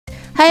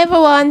Hi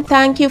everyone,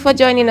 thank you for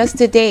joining us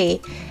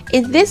today.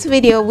 In this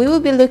video, we will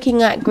be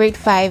looking at grade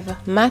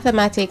 5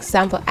 mathematics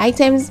sample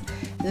items.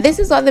 This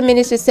is what the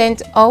ministry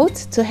sent out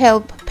to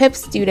help PEP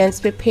students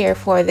prepare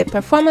for the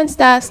performance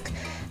task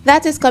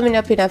that is coming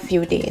up in a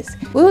few days.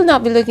 We will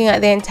not be looking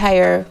at the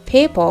entire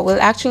paper. We'll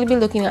actually be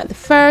looking at the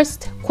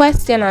first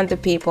question on the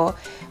paper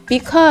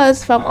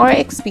because from our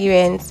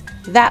experience,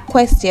 that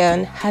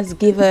question has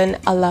given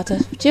a lot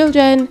of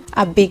children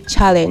a big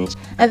challenge.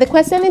 And the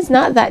question is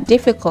not that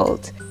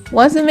difficult.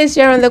 Once the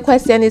mystery on the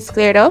question is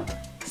cleared up,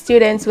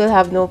 students will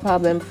have no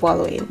problem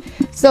following.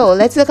 So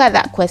let's look at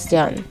that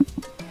question.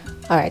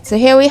 Alright, so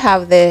here we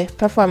have the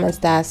performance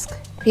task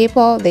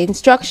paper, the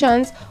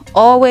instructions.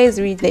 Always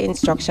read the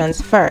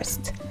instructions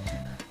first.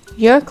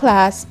 Your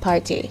class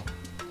party.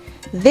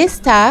 This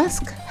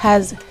task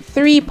has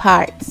 3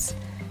 parts.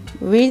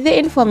 Read the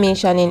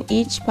information in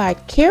each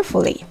part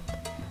carefully.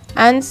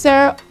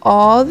 Answer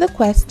all the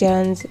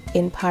questions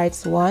in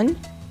parts 1,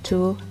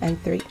 2,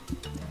 and 3.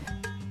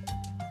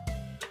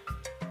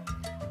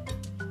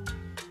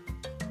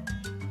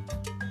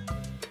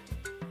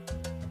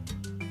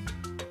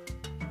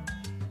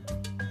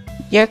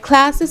 Your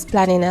class is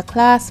planning a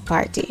class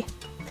party.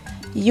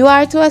 You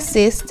are to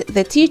assist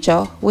the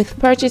teacher with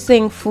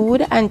purchasing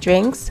food and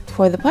drinks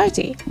for the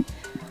party.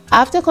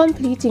 After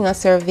completing a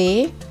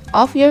survey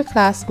of your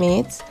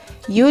classmates,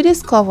 you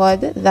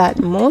discovered that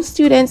most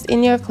students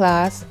in your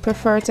class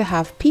prefer to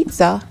have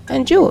pizza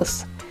and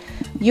juice.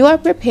 You are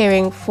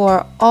preparing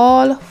for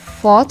all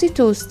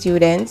 42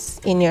 students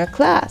in your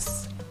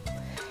class.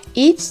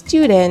 Each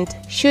student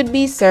should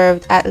be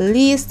served at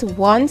least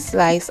 1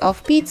 slice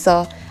of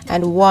pizza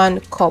and 1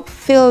 cup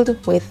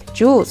filled with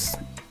juice.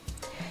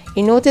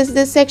 You notice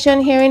this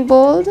section here in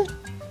bold?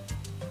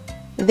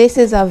 This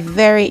is a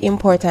very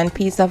important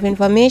piece of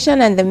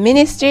information and the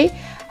ministry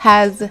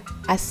has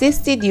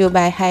assisted you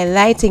by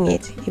highlighting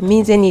it. It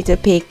means you need to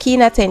pay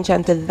keen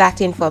attention to that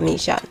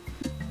information.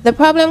 The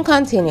problem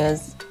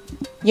continues.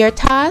 Your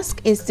task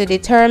is to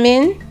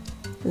determine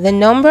the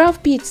number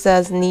of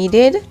pizzas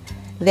needed,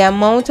 the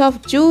amount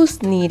of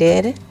juice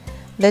needed,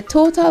 the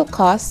total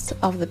cost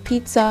of the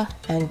pizza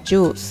and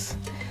juice.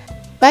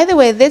 By the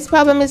way, this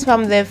problem is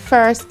from the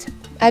first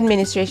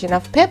administration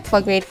of PEP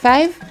for grade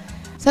 5.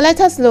 So let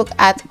us look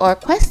at our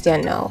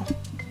question now.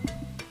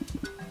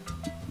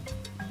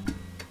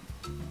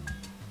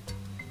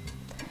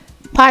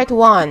 Part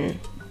 1.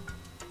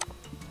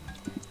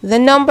 The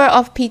number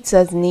of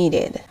pizzas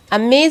needed.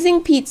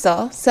 Amazing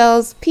Pizza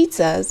sells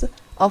pizzas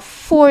of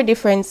 4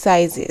 different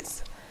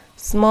sizes: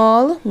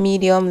 small,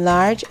 medium,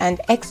 large,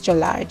 and extra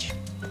large.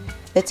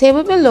 The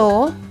table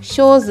below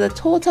shows the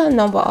total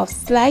number of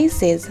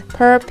slices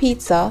per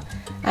pizza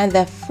and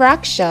the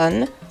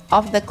fraction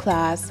of the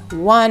class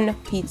 1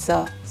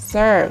 pizza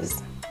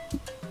serves.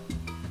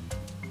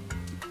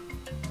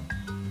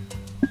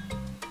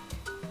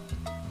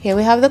 Here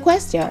we have the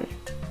question.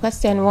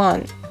 Question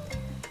 1.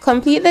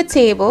 Complete the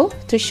table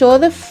to show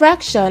the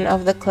fraction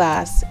of the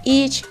class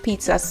each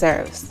pizza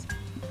serves.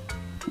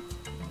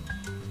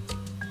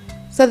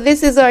 So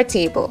this is our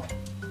table.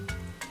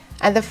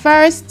 And the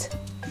first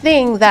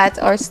thing that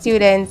our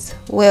students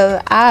will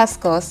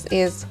ask us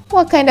is,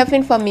 what kind of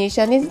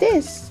information is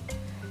this?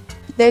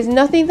 There's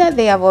nothing that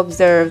they have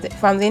observed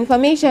from the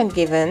information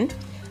given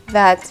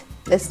that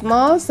the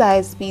small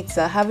size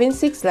pizza having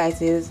 6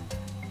 slices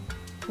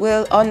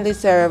will only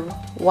serve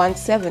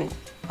 1/7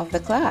 of the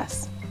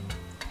class.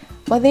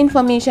 But the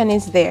information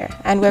is there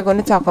and we're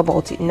going to talk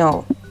about it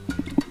now.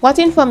 What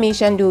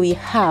information do we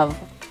have?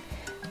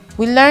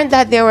 We learned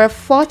that there were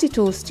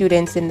 42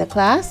 students in the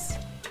class.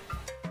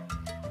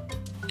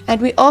 And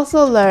we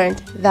also learned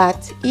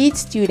that each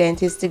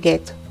student is to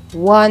get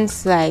 1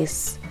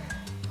 slice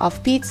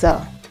of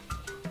pizza.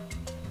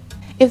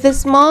 If the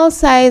small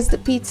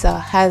sized pizza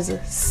has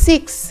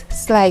 6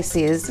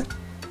 slices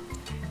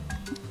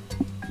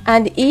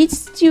and each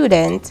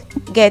student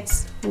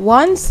gets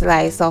 1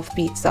 slice of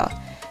pizza,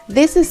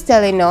 this is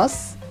telling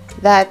us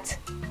that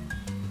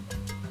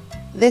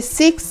the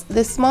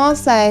small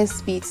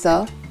sized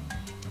pizza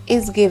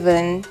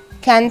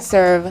can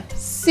serve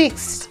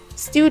 6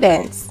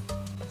 students.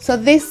 So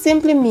this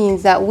simply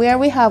means that where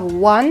we have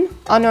 1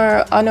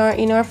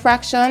 in our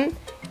fraction,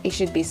 it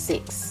should be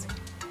 6.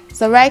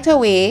 So right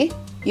away,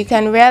 you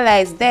can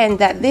realize then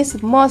that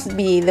this must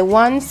be, the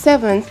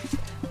 1/7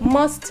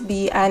 must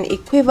be an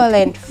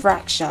equivalent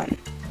fraction.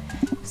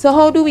 So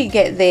how do we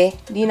get the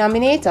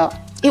denominator?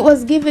 It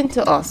was given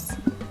to us.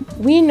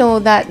 We know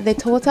that the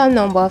total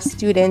number of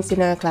students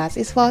in our class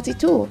is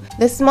 42.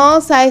 The small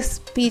size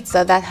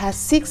pizza that has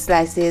 6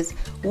 slices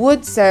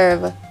would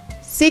serve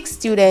 6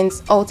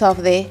 students out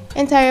of the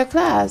entire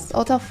class,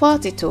 out of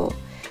 42.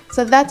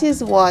 So that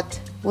is what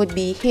would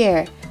be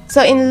here.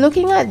 So in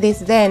looking at this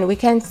then, we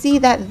can see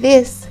that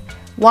this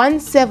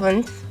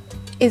 1/7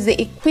 is the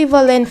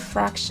equivalent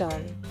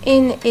fraction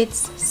in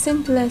its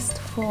simplest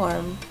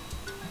form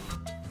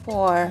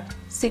for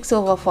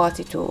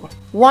 6/42.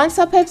 Once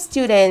a PEP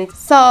student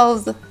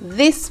solves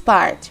this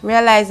part,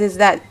 realizes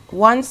that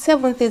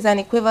 1/7 is an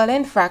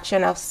equivalent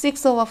fraction of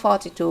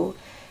 6/42,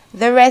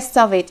 the rest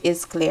of it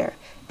is clear.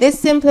 This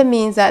simply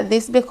means that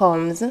this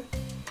becomes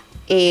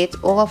 8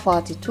 over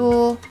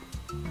 42,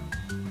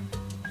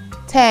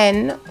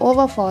 10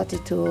 over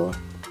 42,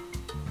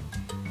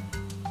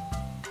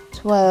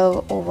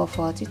 12 over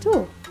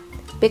 42.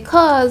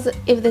 Because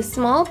if the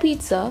small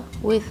pizza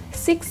with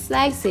 6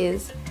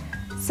 slices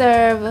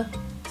serve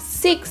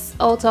 6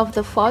 out of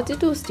the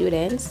 42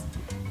 students,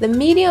 the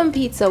medium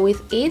pizza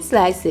with 8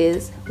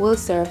 slices will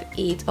serve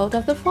 8 out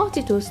of the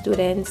 42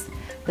 students.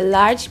 The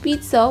large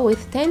pizza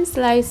with 10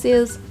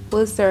 slices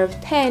will serve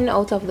 10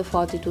 out of the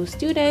 42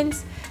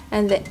 students,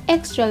 and the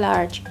extra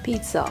large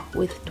pizza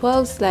with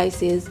 12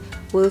 slices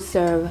will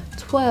serve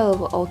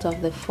 12 out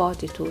of the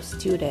 42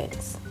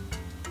 students.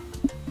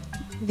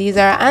 These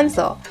are our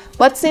answer.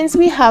 But since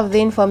we have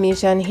the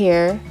information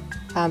here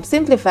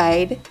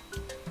simplified,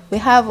 we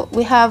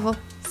have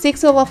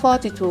 6 over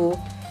 42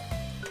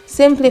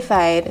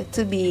 simplified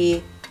to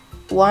be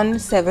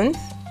 1/7.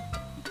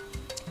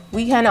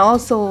 We can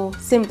also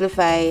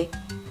simplify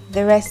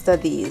the rest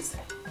of these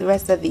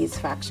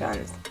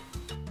fractions.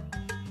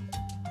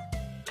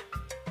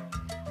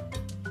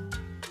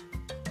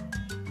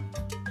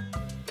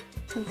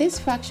 So this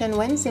fraction,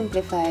 when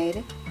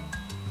simplified,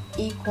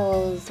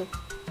 equals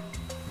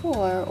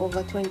 4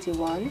 over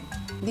 21.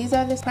 These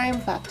are the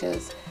prime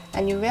factors,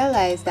 and you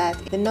realize that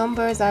the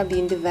numbers are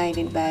being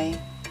divided by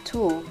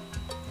 2.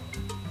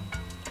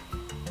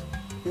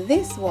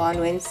 This one,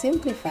 when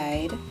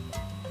simplified,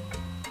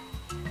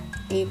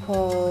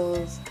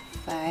 equals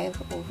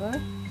 5 over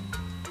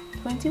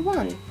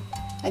 21.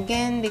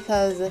 Again,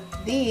 because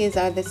these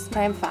are the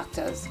prime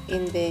factors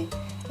in the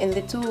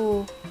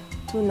two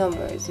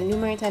numbers, the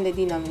numerator and the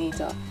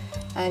denominator,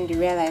 and you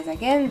realize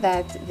again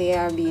that they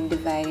are being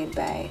divided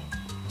by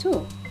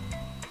 2.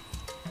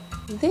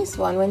 This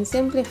one, when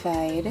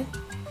simplified,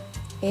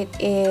 it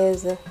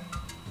is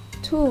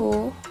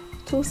 2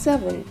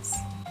 2/7,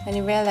 and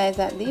you realize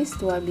that these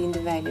two are being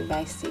divided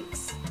by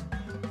 6.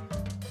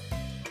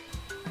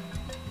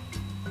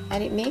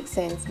 And it makes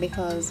sense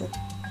because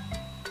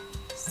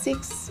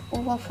 6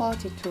 over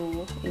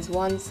 42 is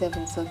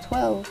 1/7, so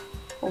 12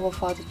 over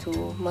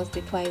 42 must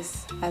be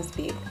twice as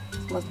big.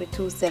 It must be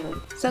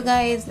 2/7. So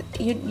guys,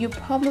 you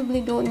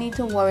probably don't need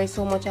to worry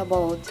so much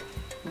about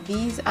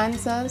these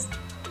answers,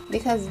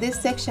 because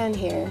this section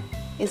here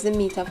is the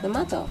meat of the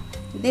matter.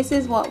 This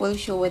is what will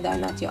show whether or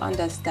not you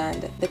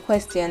understand the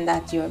question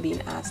that you're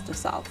being asked to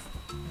solve.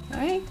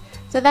 Alright,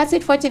 so that's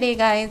it for today,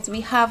 guys.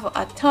 We have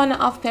a ton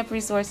of PEP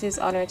resources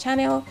on our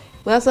channel.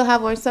 We also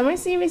have our summer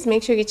series.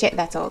 Make sure you check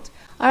that out.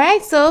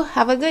 Alright, so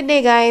have a good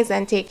day, guys,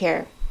 and take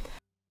care.